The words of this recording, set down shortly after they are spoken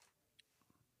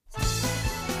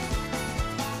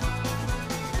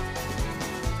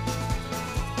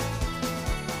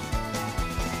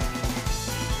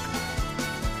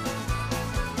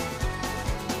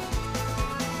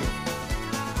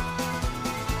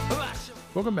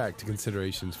Welcome back to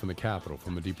Considerations from the Capitol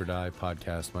from the Deeper Dive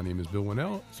podcast. My name is Bill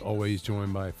Winnell, as always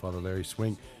joined by Father Larry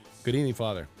Swink. Good evening,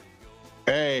 Father.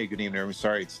 Hey, good evening, everyone.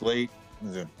 Sorry it's late.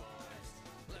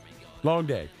 Long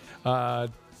day.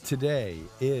 Today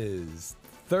is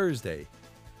Thursday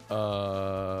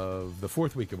of the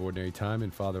fourth week of Ordinary Time,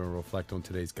 and Father will reflect on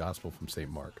today's Gospel from St.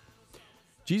 Mark.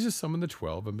 Jesus summoned the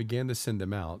 12 and began to send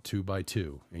them out 2 by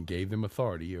 2 and gave them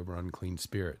authority over unclean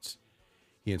spirits.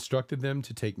 He instructed them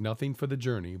to take nothing for the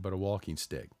journey but a walking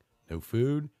stick, no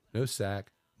food, no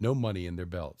sack, no money in their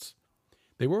belts.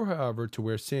 They were, however, to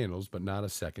wear sandals, but not a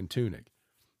second tunic.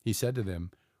 He said to them,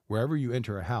 "Wherever you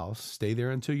enter a house, stay there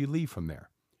until you leave from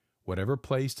there. Whatever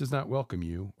place does not welcome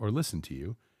you or listen to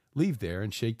you, leave there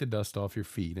and shake the dust off your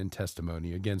feet in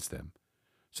testimony against them."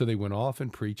 So they went off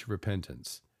and preached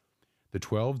repentance. The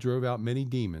 12 drove out many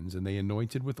demons, and they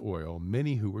anointed with oil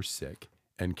many who were sick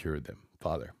and cured them.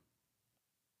 Father.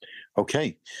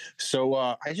 Okay, so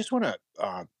I just want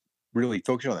to really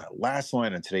focus on that last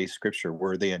line in today's scripture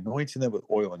where they anointed them with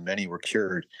oil and many were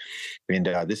cured. And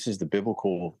this is the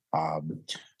biblical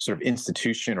sort of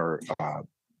institution or part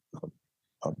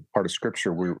of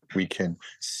scripture where we can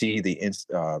see the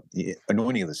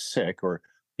anointing of the sick, or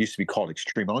used to be called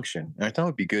extreme unction. And I thought it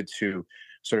would be good to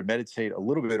sort of meditate a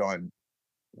little bit on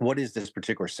what is this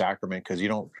particular sacrament, because you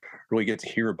don't really get to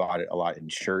hear about it a lot in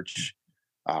church.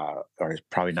 Or there's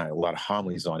probably not a lot of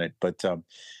homilies on it, but the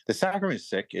sacrament of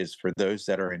sick is for those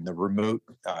that are in the remote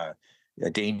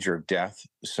danger of death.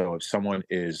 So if someone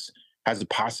has the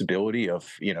possibility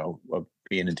of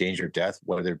being in danger of death,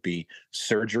 whether it be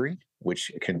surgery,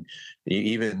 which can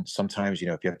even sometimes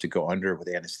if you have to go under with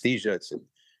anesthesia,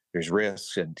 there's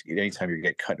risks, and anytime you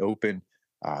get cut open,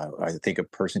 I think a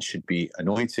person should be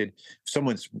anointed. If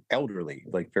someone's elderly,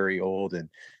 like very old and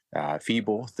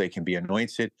feeble, they can be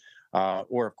anointed.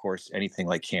 Or, of course, anything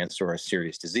like cancer or a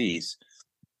serious disease,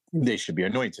 they should be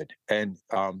anointed. And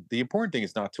the important thing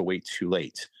is not to wait too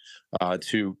late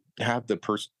to have the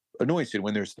person anointed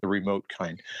when there's the remote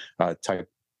type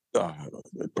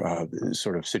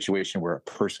sort of situation where a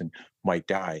person might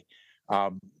die.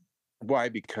 Why?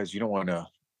 Because you don't want to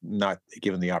not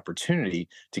give them the opportunity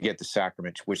to get the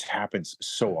sacrament, which happens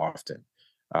so often.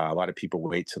 A lot of people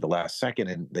wait to the last second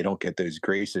and they don't get those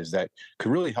graces that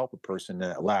could really help a person in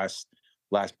that last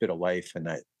bit of life, and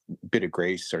that bit of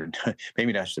grace, or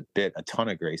maybe not just a ton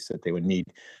of grace that they would need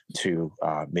to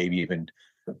maybe even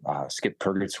skip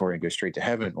purgatory and go straight to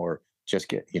heaven, or just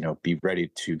be ready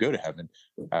to go to heaven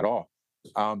at all.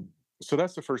 So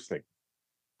that's the first thing.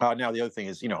 Now the other thing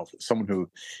is, someone who,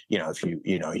 if you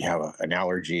have an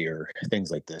allergy or things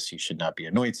like this, you should not be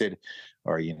anointed,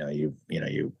 or you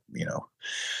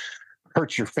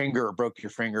hurt your finger or broke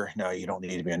your finger. No, you don't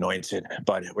need to be anointed.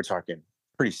 But we're talking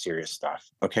pretty serious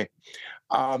stuff. Okay.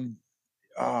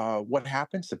 What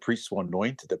happens? The priest will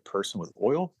anoint the person with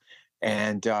oil,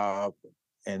 and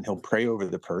he'll pray over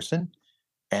the person.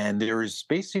 And there's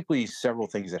basically several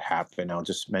things that happen. I'll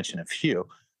just mention a few.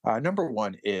 Number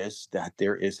one is that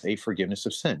there is a forgiveness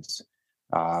of sins.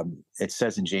 It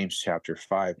says in James chapter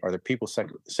 5, "Are there people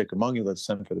sick among you? Let's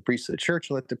send for the priest of the church,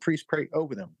 and let the priest pray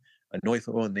over them. Anoint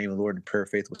them in the name of the Lord, and prayer of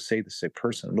faith will save the sick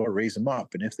person. The Lord raise them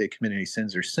up, and if they commit any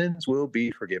sins, their sins will be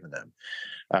forgiven them."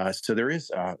 So there is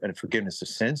a forgiveness of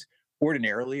sins.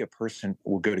 Ordinarily, a person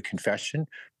will go to confession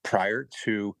prior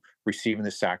to receiving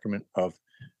the sacrament of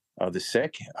the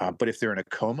sick. But if they're in a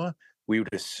coma, we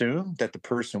would assume that the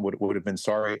person would have been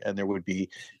sorry, and there would be,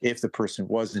 if the person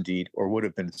was indeed or would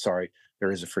have been sorry,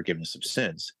 there is a forgiveness of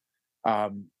sins.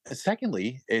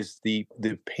 Secondly, is the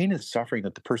pain and suffering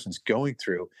that the person's going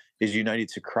through is united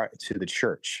to the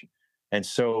church, and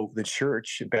so the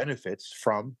church benefits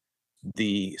from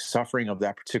the suffering of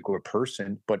that particular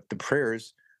person, but the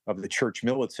prayers of the church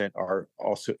militant are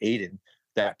also aiding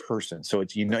that person. So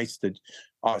it unites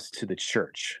us to the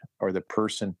church, or the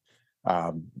person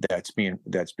that's being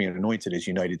anointed is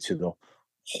united to the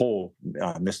whole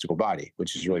mystical body,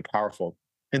 which is really powerful.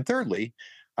 And thirdly,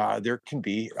 there can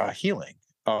be healing.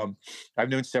 I've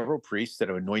known several priests that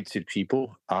have anointed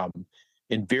people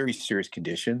in very serious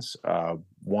conditions.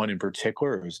 One in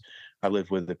particular I lived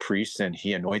with a priest, and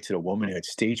he anointed a woman who had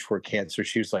stage 4 cancer.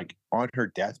 She was like on her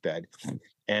deathbed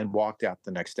and walked out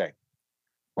the next day,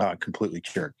 completely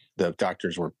cured. The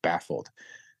doctors were baffled.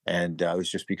 And it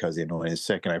was just because the anointing is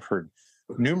sick. And I've heard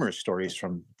numerous stories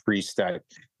from priests that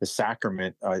the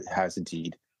sacrament has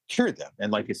indeed cured them.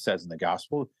 And like it says in the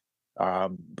gospel,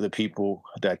 the people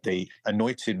that they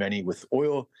anointed many with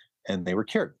oil and they were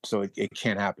cured. So it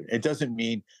can happen. It doesn't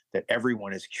mean that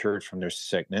everyone is cured from their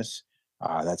sickness.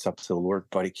 That's up to the Lord,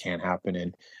 but it can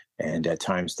happen. And at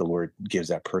times, the Lord gives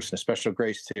that person a special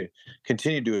grace to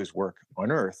continue to do his work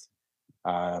on earth,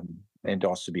 and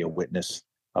also be a witness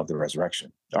of the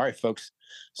resurrection. All right, folks.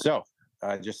 So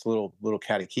just a little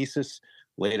catechesis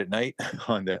late at night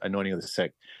on the anointing of the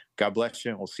sick. God bless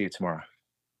you. We'll see you tomorrow.